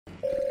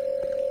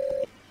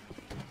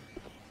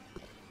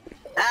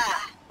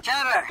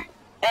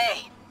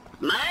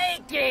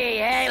whiskey!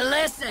 Hey,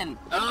 listen!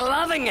 I'm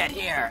loving it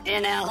here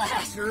in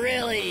LS,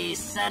 really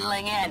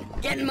settling in.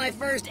 Getting my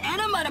first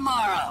enema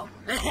tomorrow.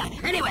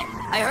 Anyway,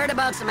 I heard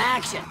about some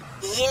action.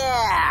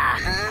 Yeah,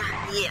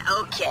 huh? Yeah,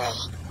 okay.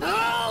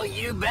 Oh,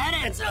 you bet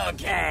it's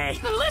okay.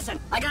 Listen,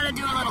 I gotta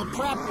do a little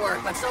prep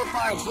work, but so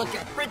far it's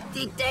looking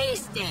pretty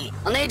tasty.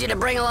 I'll need you to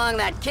bring along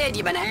that kid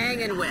you've been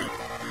hanging with,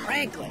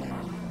 Franklin.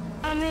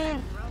 I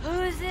mean,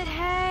 who's it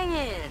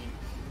hanging?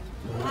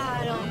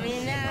 I don't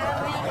mean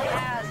that, I mean,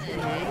 how's it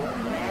hanging?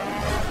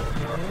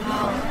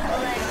 Oh,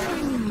 bless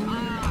you.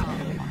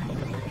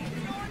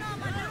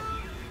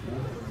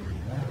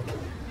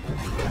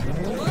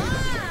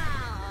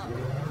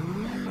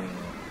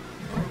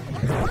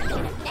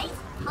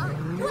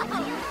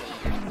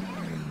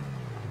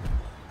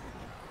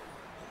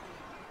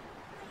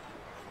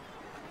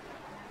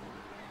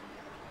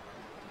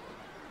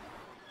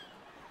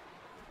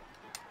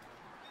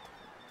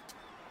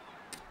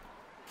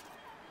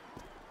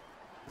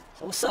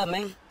 So what's up,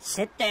 man?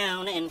 Sit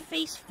down and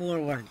face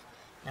forward.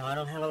 Now, I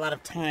don't have a lot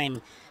of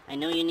time. I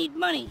know you need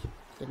money.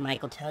 Did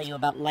Michael tell you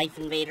about Life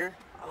Invader?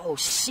 Oh,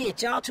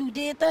 shit, y'all two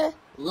did that?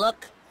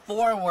 Look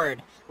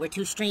forward. We're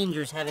two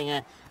strangers having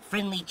a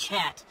friendly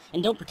chat.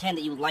 And don't pretend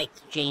that you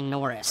liked Jane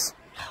Norris.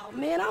 Oh,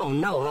 man, I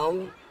don't know,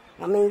 homie.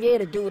 I mean, yeah,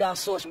 the dude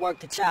outsourced work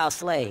to child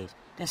slaves.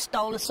 Then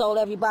stole and sold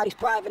everybody's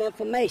private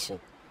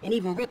information. And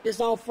even ripped his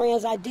own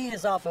friends'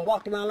 ideas off and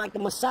walked around like the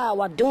Messiah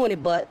while doing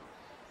it, but...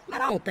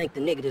 man, I don't think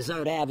the nigga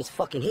deserved to have his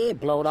fucking head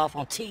blowed off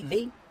on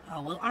TV.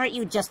 Oh, well, aren't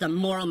you just a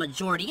moral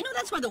majority? You know,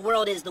 that's why the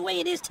world is the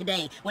way it is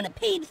today, when a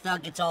paid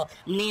thug gets all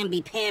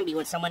namby-pamby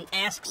when someone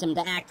asks him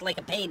to act like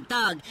a paid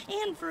thug,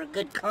 and for a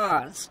good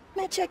cause.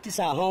 Man, check this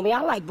out, homie.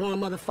 I like blowing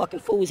motherfucking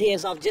fools'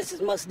 heads off just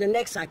as much as the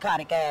next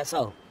psychotic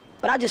asshole.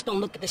 But I just don't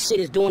look at the shit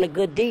as doing a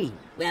good deed.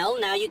 Well,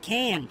 now you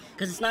can,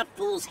 because it's not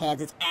fools'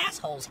 heads, it's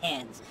assholes'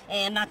 heads.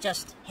 And not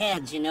just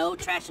heads, you know,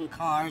 trashing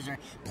cars or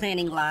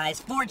planning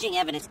lies, forging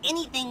evidence,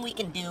 anything we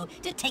can do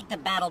to take the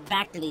battle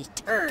back to these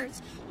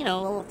turds. You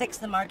know, we'll fix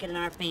the market in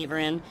our favor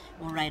and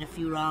we'll right a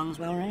few wrongs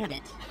while we're at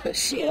it.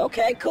 Shit,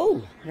 okay,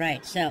 cool.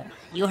 Right, so,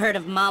 you heard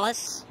of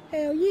mollusks?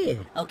 Hell yeah.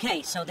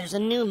 Okay, so there's a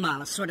new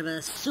mollusk, sort of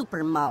a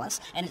super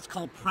mollusk, and it's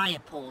called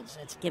Priapol.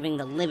 It's giving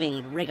the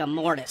living rigor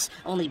mortis.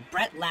 Only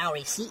Brett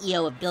Lowrey,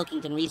 CEO of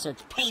Bilkinton Research,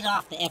 paid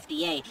off the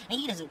FDA, and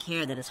he doesn't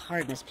care that his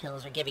hardness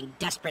pills are giving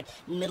desperate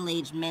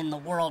middle-aged men the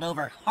world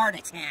over heart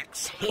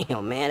attacks.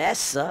 Damn, man, that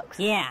sucks.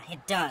 Yeah,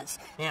 it does.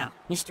 Now,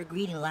 Mr.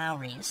 Greedy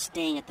Lowrey is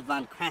staying at the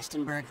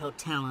Crastenburg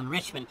Hotel in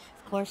Richman.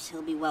 Of course,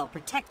 he'll be well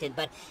protected,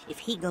 but if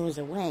he goes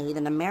away,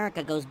 then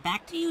America goes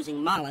back to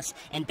using mollusks,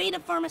 and Beta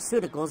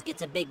Pharmaceuticals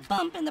gets a big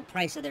bump in the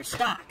price of their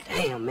stock.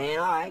 Damn, man,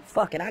 all right,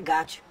 fuck it, I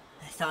got you.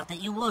 I thought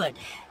that you would.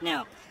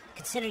 Now,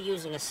 consider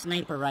using a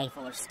sniper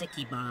rifle or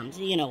sticky bombs,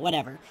 you know,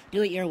 whatever.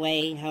 Do it your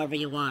way, however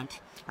you want.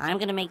 I'm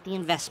gonna make the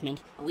investment.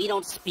 We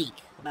don't speak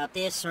about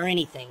this or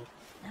anything.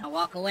 Now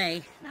walk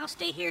away, and I'll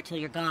stay here till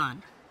you're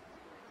gone.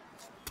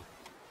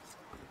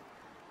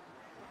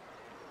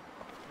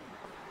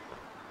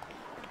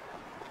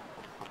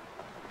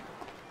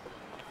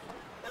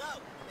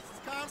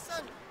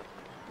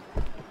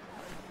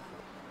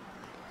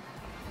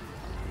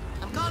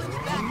 I'm calling you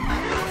back.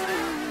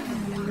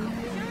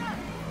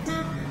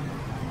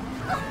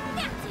 Oh,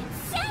 that's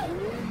insane!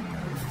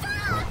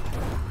 Fuck!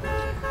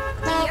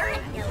 You're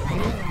in your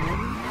life.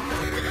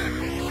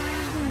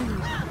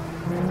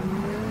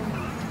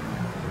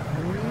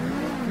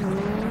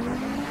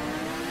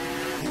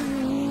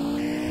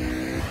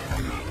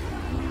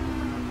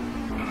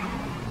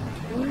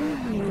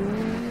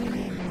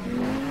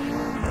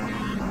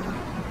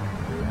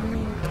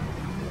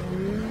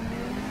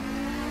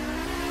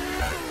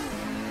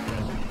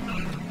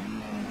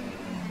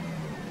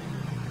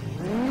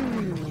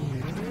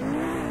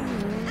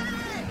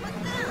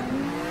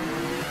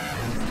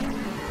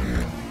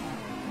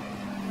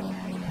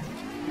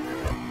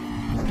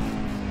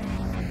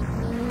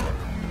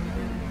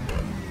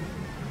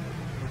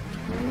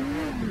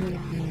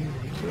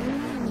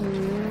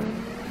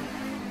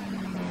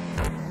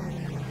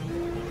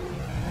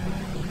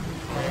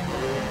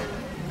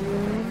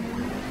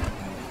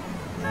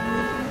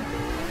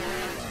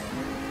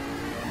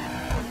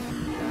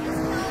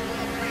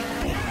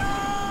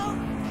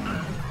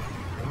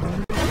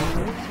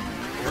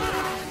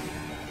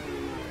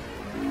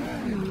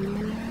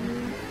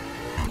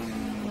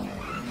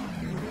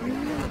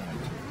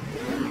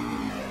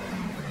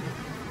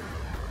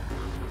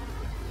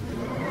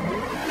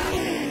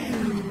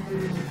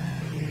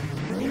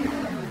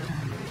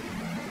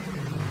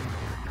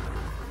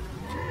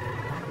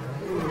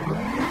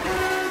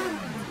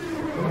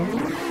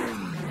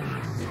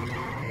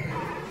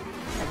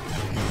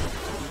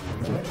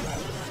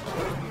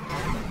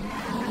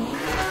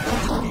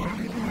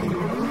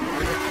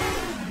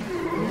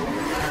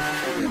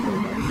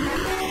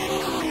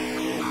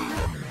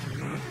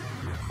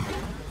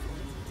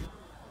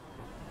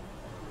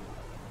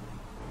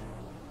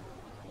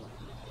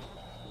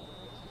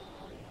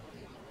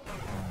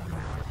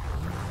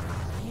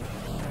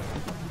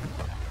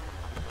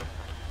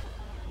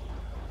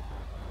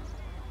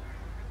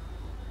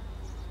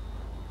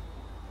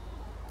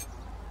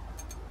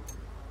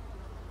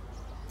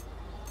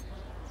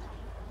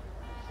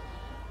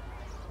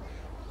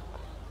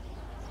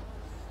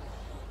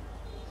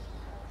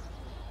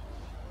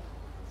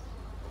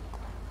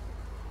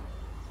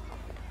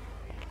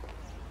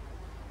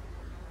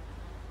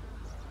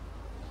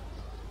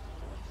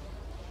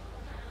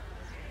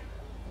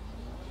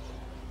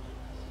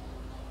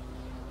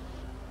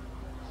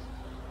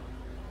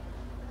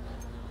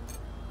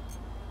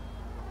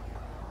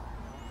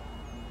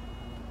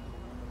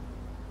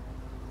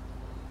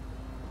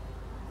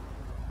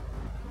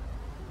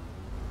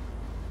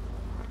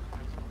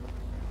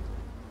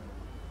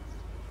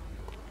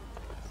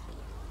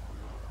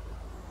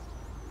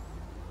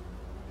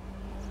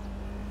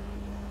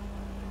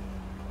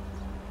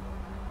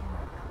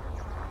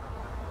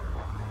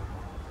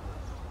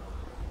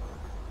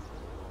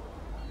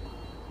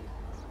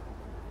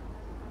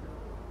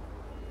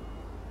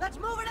 Let's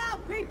move it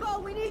out,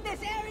 people! We need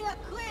this area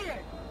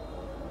cleared!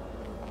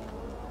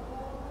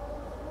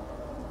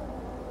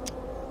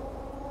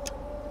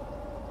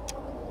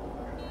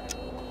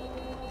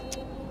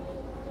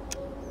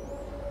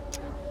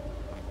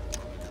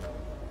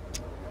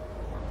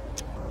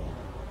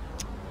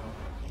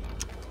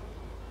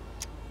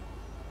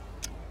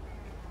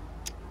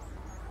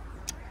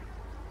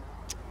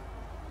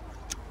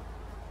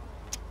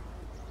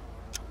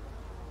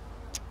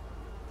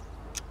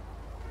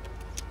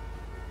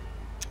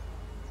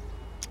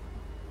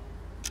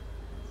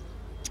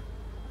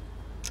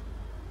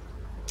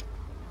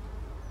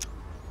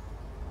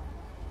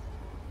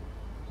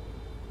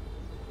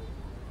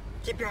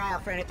 Keep your eye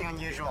out for anything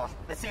unusual.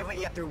 Let's see if we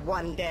can get through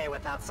one day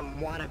without some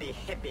wannabe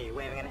hippie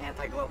waving an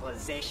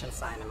anti-globalization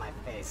sign in my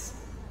face.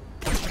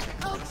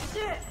 Oh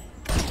shit!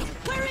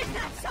 Where is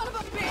that son of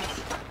a bitch?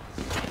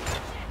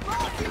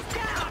 Balls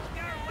down!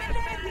 An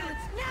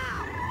ambulance,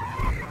 now!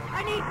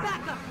 I need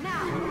backup,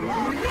 now!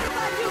 Oh, here's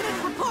my